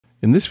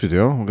In this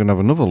video, we're going to have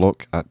another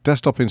look at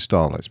Desktop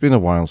Installer. It's been a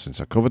while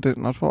since I covered it,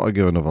 and I thought I'd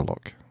give another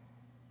look.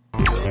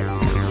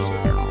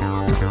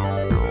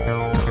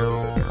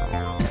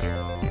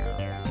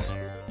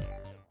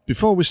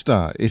 Before we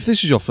start, if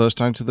this is your first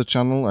time to the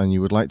channel and you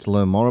would like to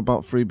learn more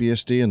about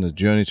FreeBSD and the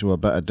journey to a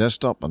better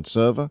desktop and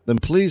server, then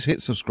please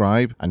hit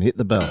subscribe and hit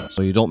the bell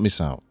so you don't miss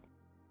out.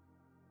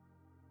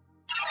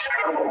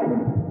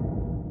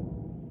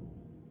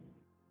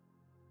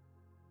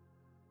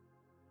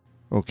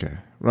 Okay,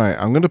 right,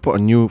 I'm going to put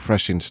a new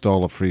fresh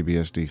install of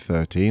FreeBSD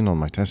 13 on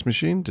my test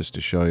machine just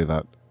to show you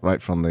that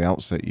right from the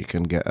outset you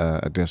can get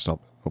a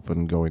desktop up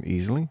and going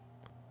easily.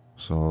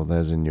 So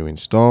there's a new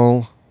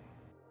install.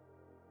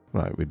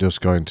 Right, we're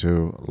just going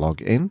to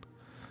log in.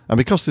 And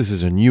because this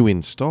is a new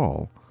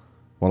install,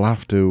 we'll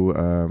have to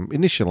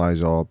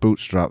initialize or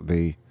bootstrap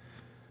the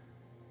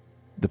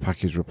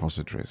package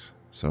repositories.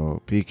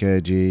 So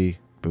pkg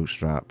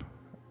bootstrap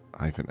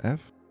 -f,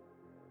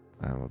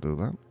 and we'll do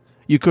that.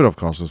 You could, of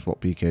course, just put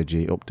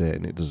pkg update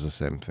and it does the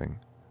same thing.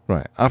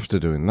 Right, after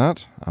doing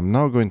that, I'm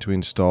now going to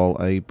install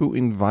a boot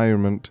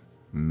environment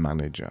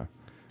manager.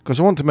 Because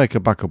I want to make a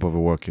backup of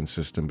a working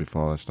system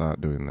before I start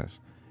doing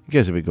this. In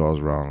case if it goes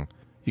wrong,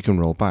 you can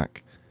roll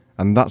back.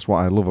 And that's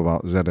what I love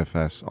about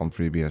ZFS on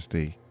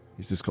FreeBSD.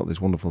 It's just got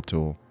this wonderful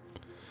tool.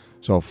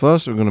 So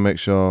first we're going to make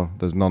sure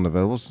there's none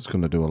available. So it's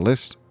going to do a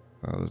list.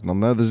 There's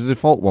none there. There's a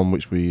default one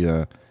which we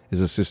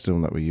is a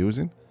system that we're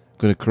using. I'm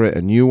going to create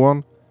a new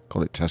one.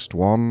 Call it test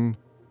 1.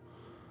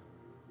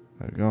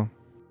 There we go.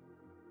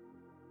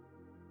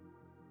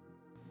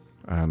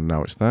 And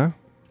now it's there.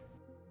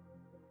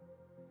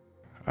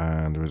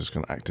 And we're just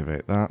going to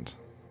activate that.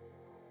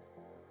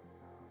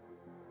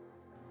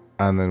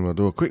 And then we'll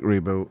do a quick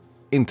reboot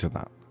into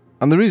that.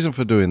 And the reason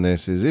for doing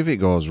this is if it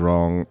goes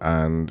wrong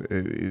and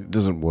it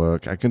doesn't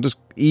work, I can just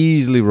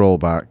easily roll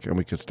back and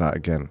we can start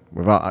again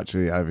without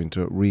actually having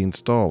to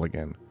reinstall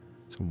again.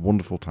 It's a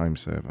wonderful time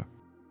saver.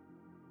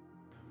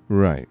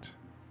 Right.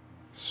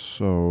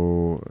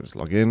 So let's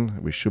log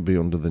in. We should be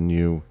under the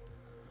new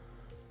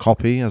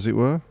copy, as it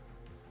were.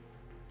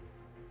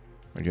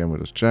 Again, we'll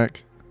just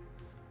check.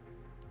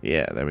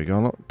 Yeah, there we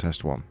go. Look,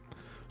 test 1.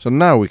 So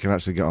now we can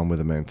actually get on with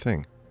the main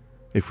thing.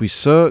 If we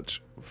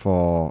search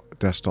for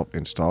desktop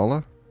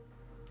installer,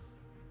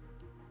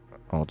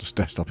 or just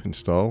desktop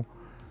install,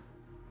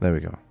 there we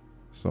go.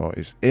 So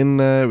it's in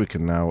there, we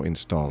can now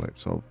install it.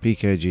 So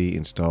pkg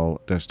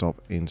install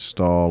desktop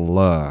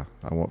installer.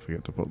 I won't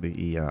forget to put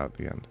the ER at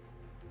the end.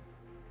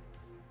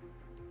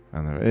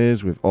 And there it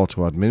is with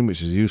auto admin,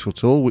 which is a useful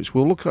tool, which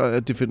we'll look at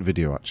a different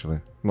video actually,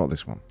 not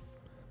this one.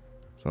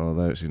 So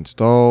there it's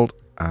installed,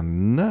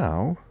 and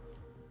now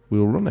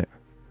we'll run it.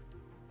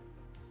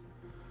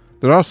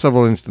 There are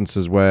several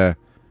instances where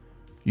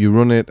you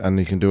run it and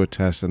you can do a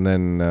test, and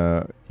then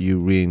you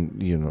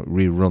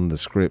rerun the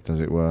script, as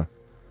it were.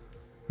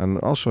 And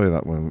I'll show you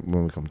that when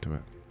we come to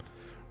it.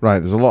 Right,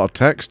 there's a lot of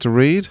text to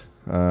read.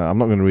 I'm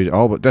not going to read it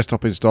all, but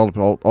desktop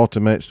installer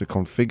automates the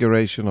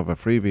configuration of a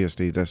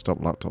FreeBSD desktop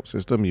laptop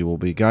system. You will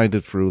be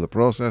guided through the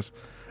process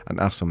and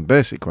ask some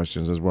basic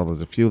questions, as well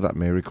as a few that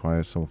may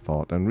require some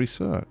thought and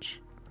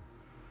research.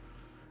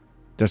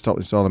 Desktop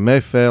installer may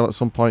fail at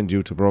some point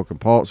due to broken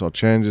ports or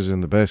changes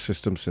in the base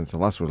system since the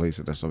last release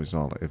of desktop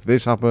installer. If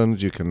this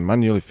happens, you can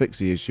manually fix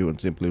the issue and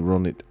simply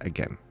run it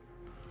again.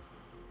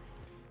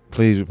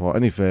 Please report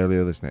any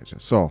failure of this nature.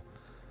 So,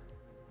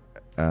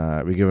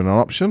 we're given an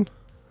option,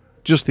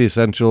 just the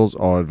essentials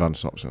or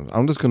advanced options.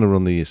 I'm just going to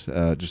run these,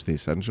 just the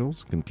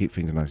essentials. Can keep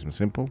things nice and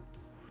simple.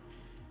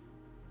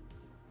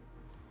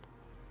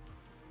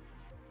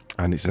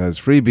 And it says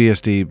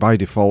FreeBSD by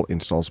default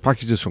installs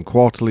packages from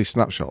quarterly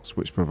snapshots,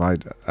 which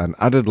provide an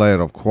added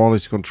layer of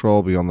quality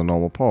control beyond the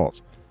normal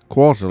ports.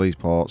 Quarterly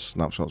ports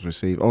snapshots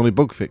receive only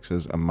bug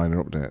fixes and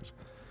minor updates.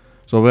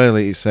 So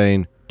really it's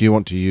saying, do you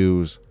want to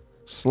use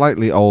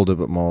slightly older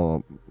but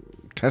more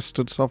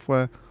tested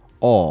software?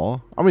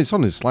 Or, I mean, it's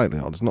only slightly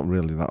old, it's not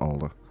really that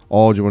older.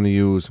 Or do you want to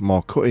use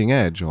more cutting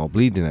edge or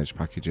bleeding edge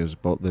packages,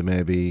 but there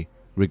may be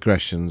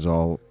regressions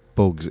or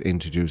bugs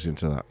introduced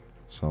into that.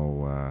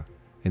 So,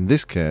 in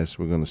this case,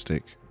 we're going to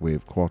stick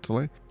with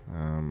quarterly.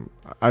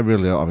 I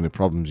really don't have any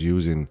problems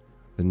using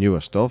the newer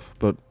stuff,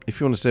 but if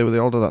you want to stay with the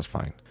older, that's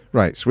fine.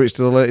 Right, switch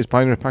to the latest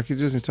binary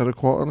packages instead of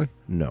quarterly?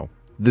 No.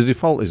 The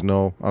default is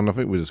no, and I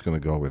think we're just going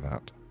to go with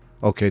that.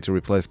 Okay, to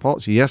replace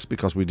ports? Yes,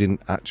 because we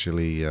didn't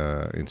actually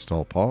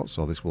install ports,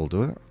 so this will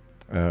do it.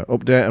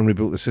 Update and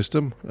reboot the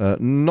system?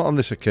 Not on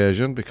this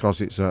occasion, because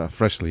it's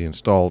freshly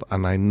installed,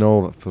 and I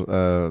know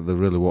that there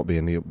really won't be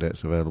any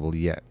updates available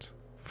yet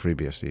for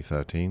FreeBSD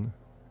 13.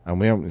 And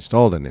we haven't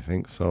installed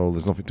anything, so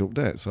there's nothing to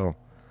update. So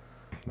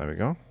there we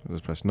go.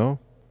 Just press no.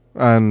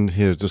 And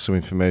here's just some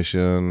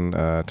information.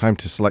 Time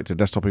to select a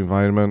desktop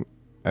environment.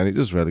 And it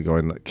does really go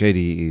in that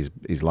KDE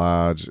is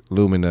large.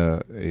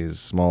 Lumina is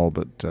small,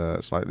 but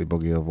slightly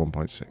buggy of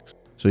 1.6.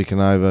 So you can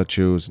either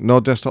choose no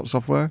desktop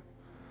software,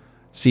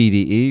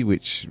 CDE,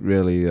 which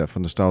really for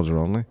nostalgia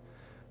only,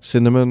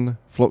 Cinnamon,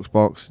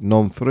 Fluxbox,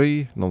 Gnome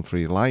 3, Gnome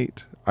 3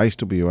 Lite,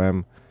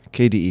 IceWM,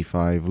 KDE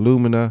 5,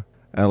 Lumina,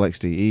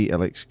 LXDE,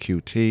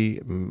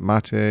 LXQT,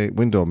 Mate,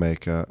 Window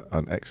Maker,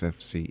 and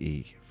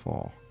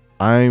XFCE4.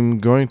 I'm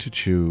going to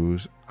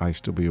choose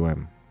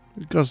IceWM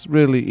because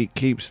really it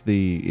keeps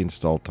the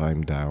install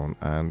time down,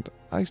 and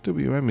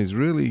IceWM is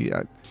really...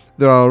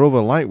 there are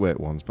other lightweight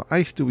ones, but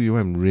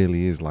IceWM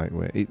really is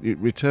lightweight. It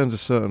returns a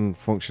certain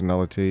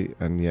functionality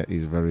and yet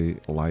is very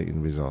light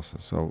in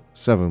resources. So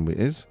 7 it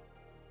is.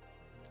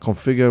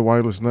 Configure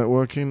wireless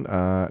networking?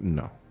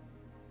 No.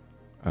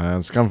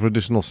 And scan for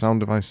additional sound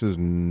devices?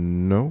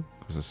 No,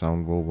 because the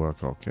sound will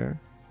work okay.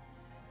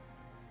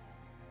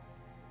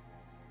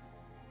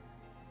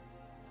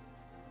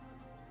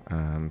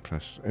 And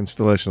press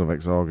installation of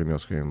Xorg on your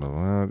screen. Blah, blah,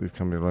 blah. This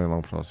can be a very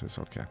long process.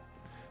 Okay.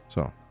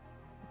 So,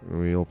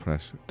 we'll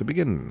press to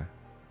begin.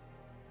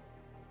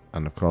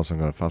 And of course I'm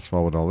going to fast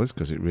forward all this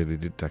because it really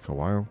did take a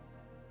while.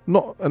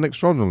 Not an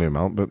extraordinary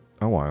amount, but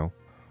a while.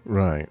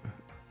 Right.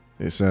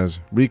 It says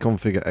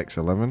reconfigure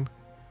X11.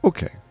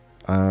 Okay.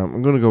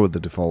 I'm going to go with the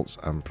defaults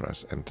and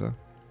press enter.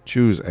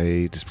 Choose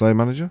a display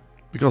manager.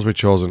 Because we've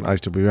chosen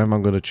IceWM,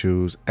 I'm going to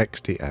choose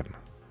XDM.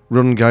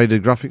 Run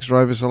guided graphics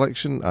driver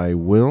selection. I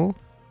will.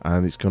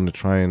 And it's going to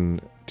try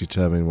and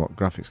determine what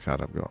graphics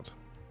card I've got.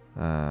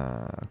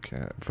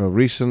 Okay. For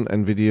recent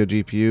NVIDIA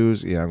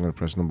GPUs, yeah, I'm going to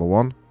press number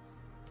 1.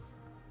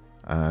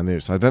 And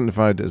it's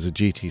identified as a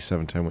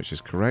GT710, which is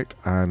correct.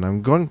 And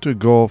I'm going to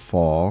go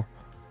for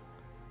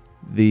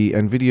the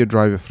NVIDIA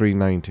driver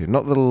 390.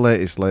 Not the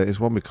latest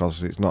one,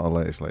 because it's not a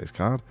latest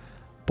card.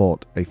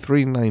 But a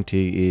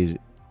 390 is...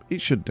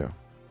 it should do.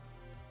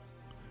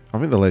 I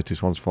think the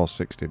latest one's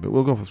 460, but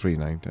we'll go for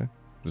 390.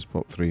 Just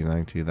put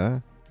 390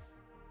 there.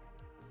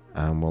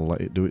 And we'll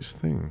let it do its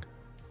thing.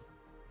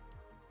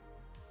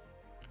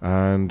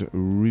 And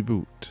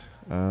reboot.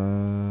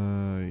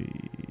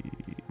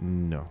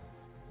 No.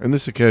 In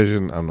this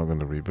occasion, I'm not going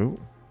to reboot.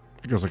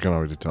 Because I can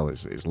already tell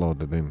it's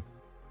loaded in.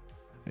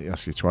 It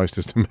asks you twice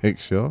just to make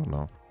sure.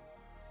 No.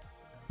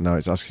 Now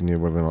it's asking you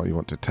whether or not you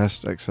want to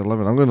test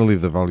X11. I'm going to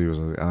leave the values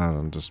as they are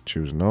and just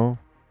choose no.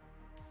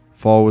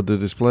 Forward the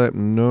display.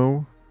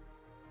 No.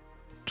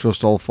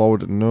 Trust all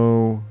forward.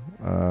 No.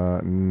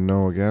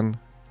 No again.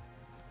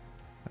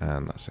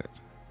 And that's it.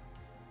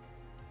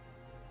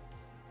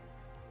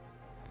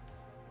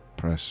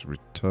 Press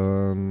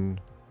return.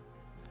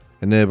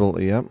 Enable,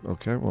 yep,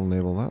 okay, we'll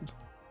enable that.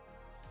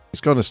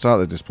 It's going to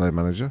start the display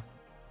manager.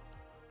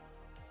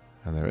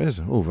 And there it is.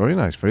 Oh, very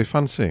nice, very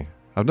fancy.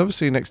 I've never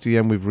seen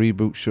XDM with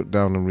reboot,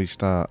 shutdown and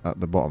restart at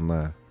the bottom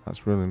there.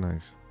 That's really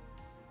nice.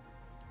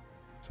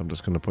 So I'm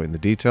just going to put in the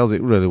details.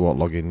 It really won't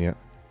log in yet.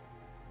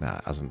 Nah,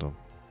 it hasn't done.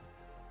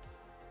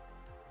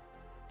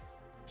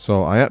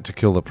 So I had to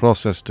kill the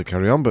process to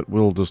carry on, but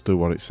we'll just do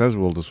what it says.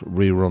 We'll just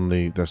rerun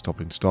the desktop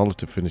installer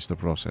to finish the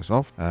process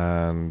off.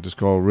 And just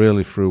go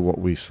really through what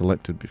we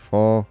selected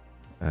before.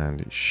 And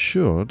it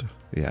should...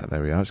 yeah,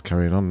 there we are. It's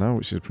carrying on now,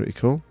 which is pretty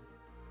cool.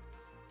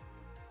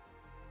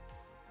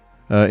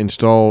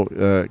 Install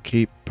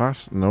keep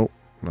pass. Nope.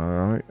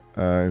 Alright.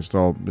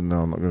 Install...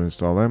 no, I'm not going to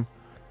install them.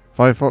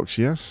 Firefox,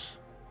 yes.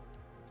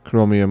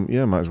 Chromium,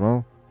 yeah, might as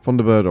well.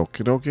 Thunderbird,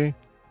 okie dokie.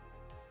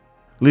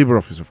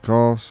 LibreOffice, of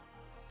course.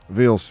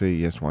 VLC,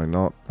 yes, why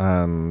not?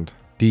 And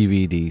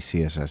DVD,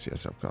 CSS,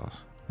 yes, of course.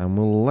 And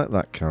we'll let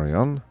that carry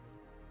on.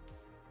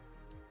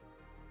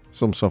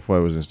 Some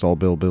software was installed,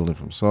 building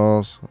from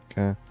source.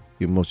 Okay.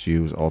 You must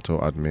use auto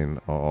admin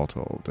or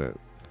auto update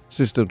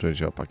system to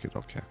ensure package.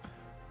 Okay.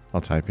 I'll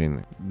type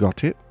in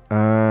got it,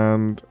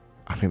 and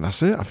I think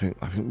that's it. I think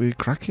we're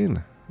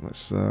cracking.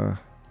 Let's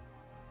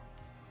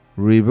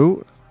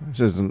reboot. This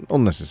isn't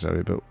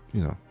unnecessary, but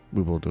you know,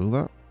 we will do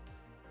that.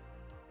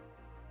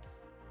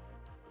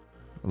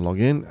 Log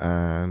in,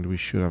 and we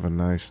should have a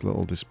nice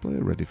little display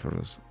ready for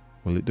us.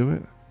 Will it do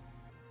it?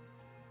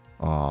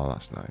 Oh,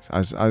 that's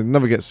nice. I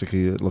never get sick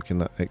of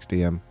looking at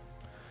XDM.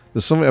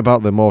 There's something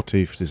about the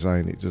motif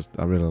design.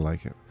 I really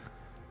like it.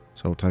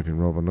 So type in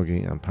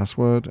RoboNuggie and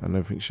password, and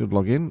everything should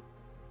log in.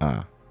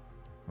 Ah,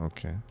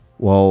 okay.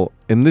 Well,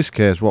 in this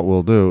case, what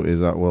we'll do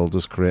is that we'll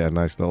just create a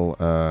nice little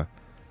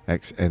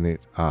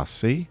xinit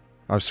rc.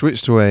 I've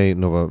switched to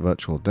another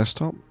virtual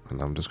desktop,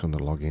 and I'm just going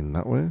to log in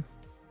that way.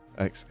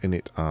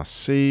 xinit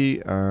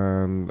rc,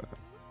 and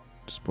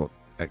just put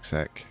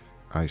exec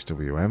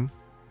icewm.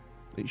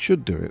 It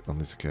should do it on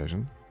this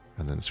occasion.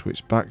 And then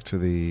switch back to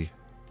the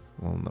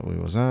one that we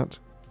was at.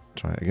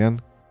 Try it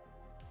again.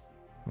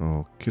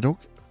 Okie doke.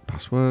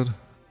 Password.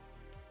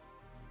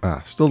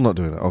 Ah, still not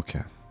doing it.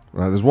 Okay.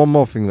 Right, there's one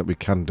more thing that we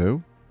can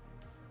do.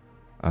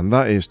 And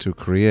that is to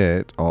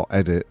create or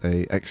edit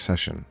a X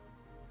session.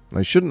 Now,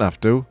 you shouldn't have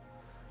to.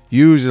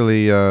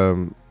 Usually,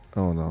 oh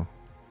no.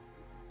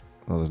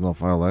 Oh, there's no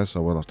file there,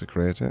 so we'll have to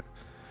create it.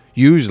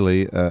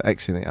 Usually,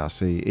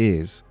 xinit.rc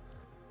is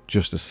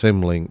just a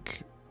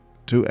symlink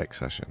to X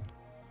session.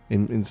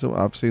 In some,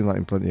 I've seen that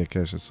in plenty of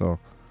cases, so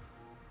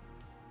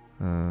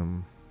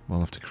we'll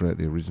have to create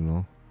the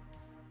original.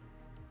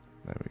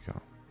 There we go.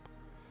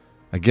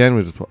 Again,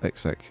 we just put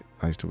exec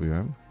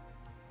icewm.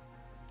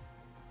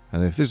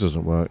 And if this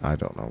doesn't work, I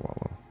don't know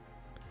what will.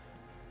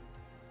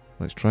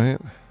 Let's try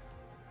it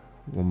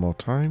one more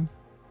time.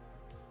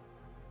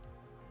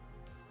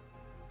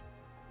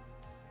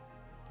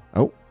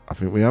 Oh, I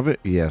think we have it.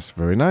 Yes,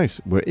 very nice.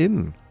 We're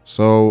in.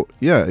 So,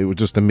 yeah, it was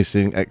just a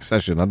missing X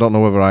session. I don't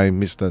know whether I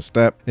missed a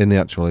step in the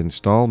actual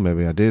install.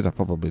 Maybe I did. I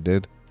probably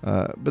did.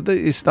 But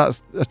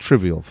that's a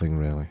trivial thing,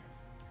 really.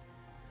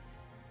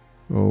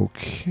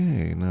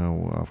 Okay,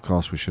 now, of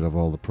course, we should have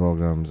all the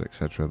programs,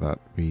 etc. that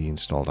we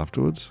installed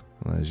afterwards.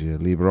 And there's your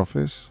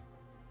LibreOffice.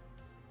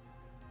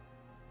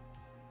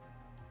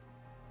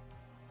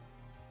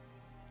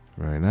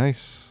 Very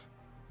nice.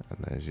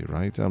 And there's your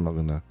writer. I'm not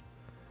going to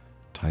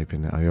type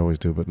in it. I always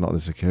do, but not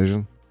this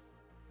occasion.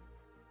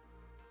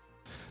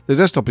 The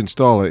desktop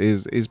installer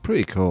is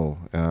pretty cool.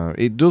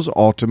 It does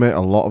automate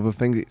a lot of the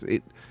things.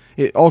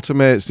 It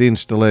automates the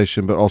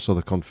installation, but also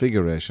the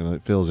configuration.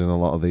 It fills in a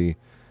lot of the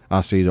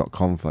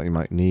rc.conf that you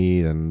might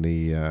need and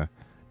the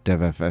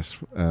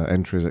devfs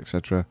entries,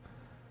 etc.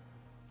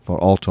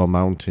 for auto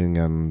mounting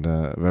and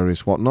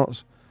various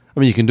whatnots. I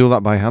mean, you can do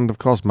that by hand, of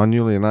course,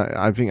 manually, and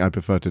I think I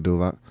prefer to do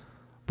that.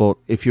 But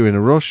if you're in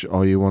a rush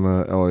or you want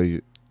to, or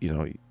you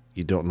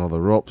don't know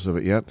the ropes of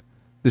it yet,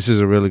 this is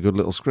a really good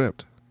little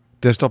script.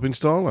 Desktop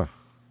installer.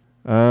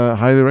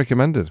 Highly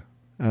recommended.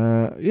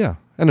 Yeah.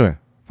 Anyway,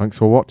 thanks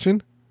for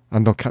watching,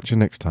 and I'll catch you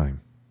next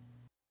time.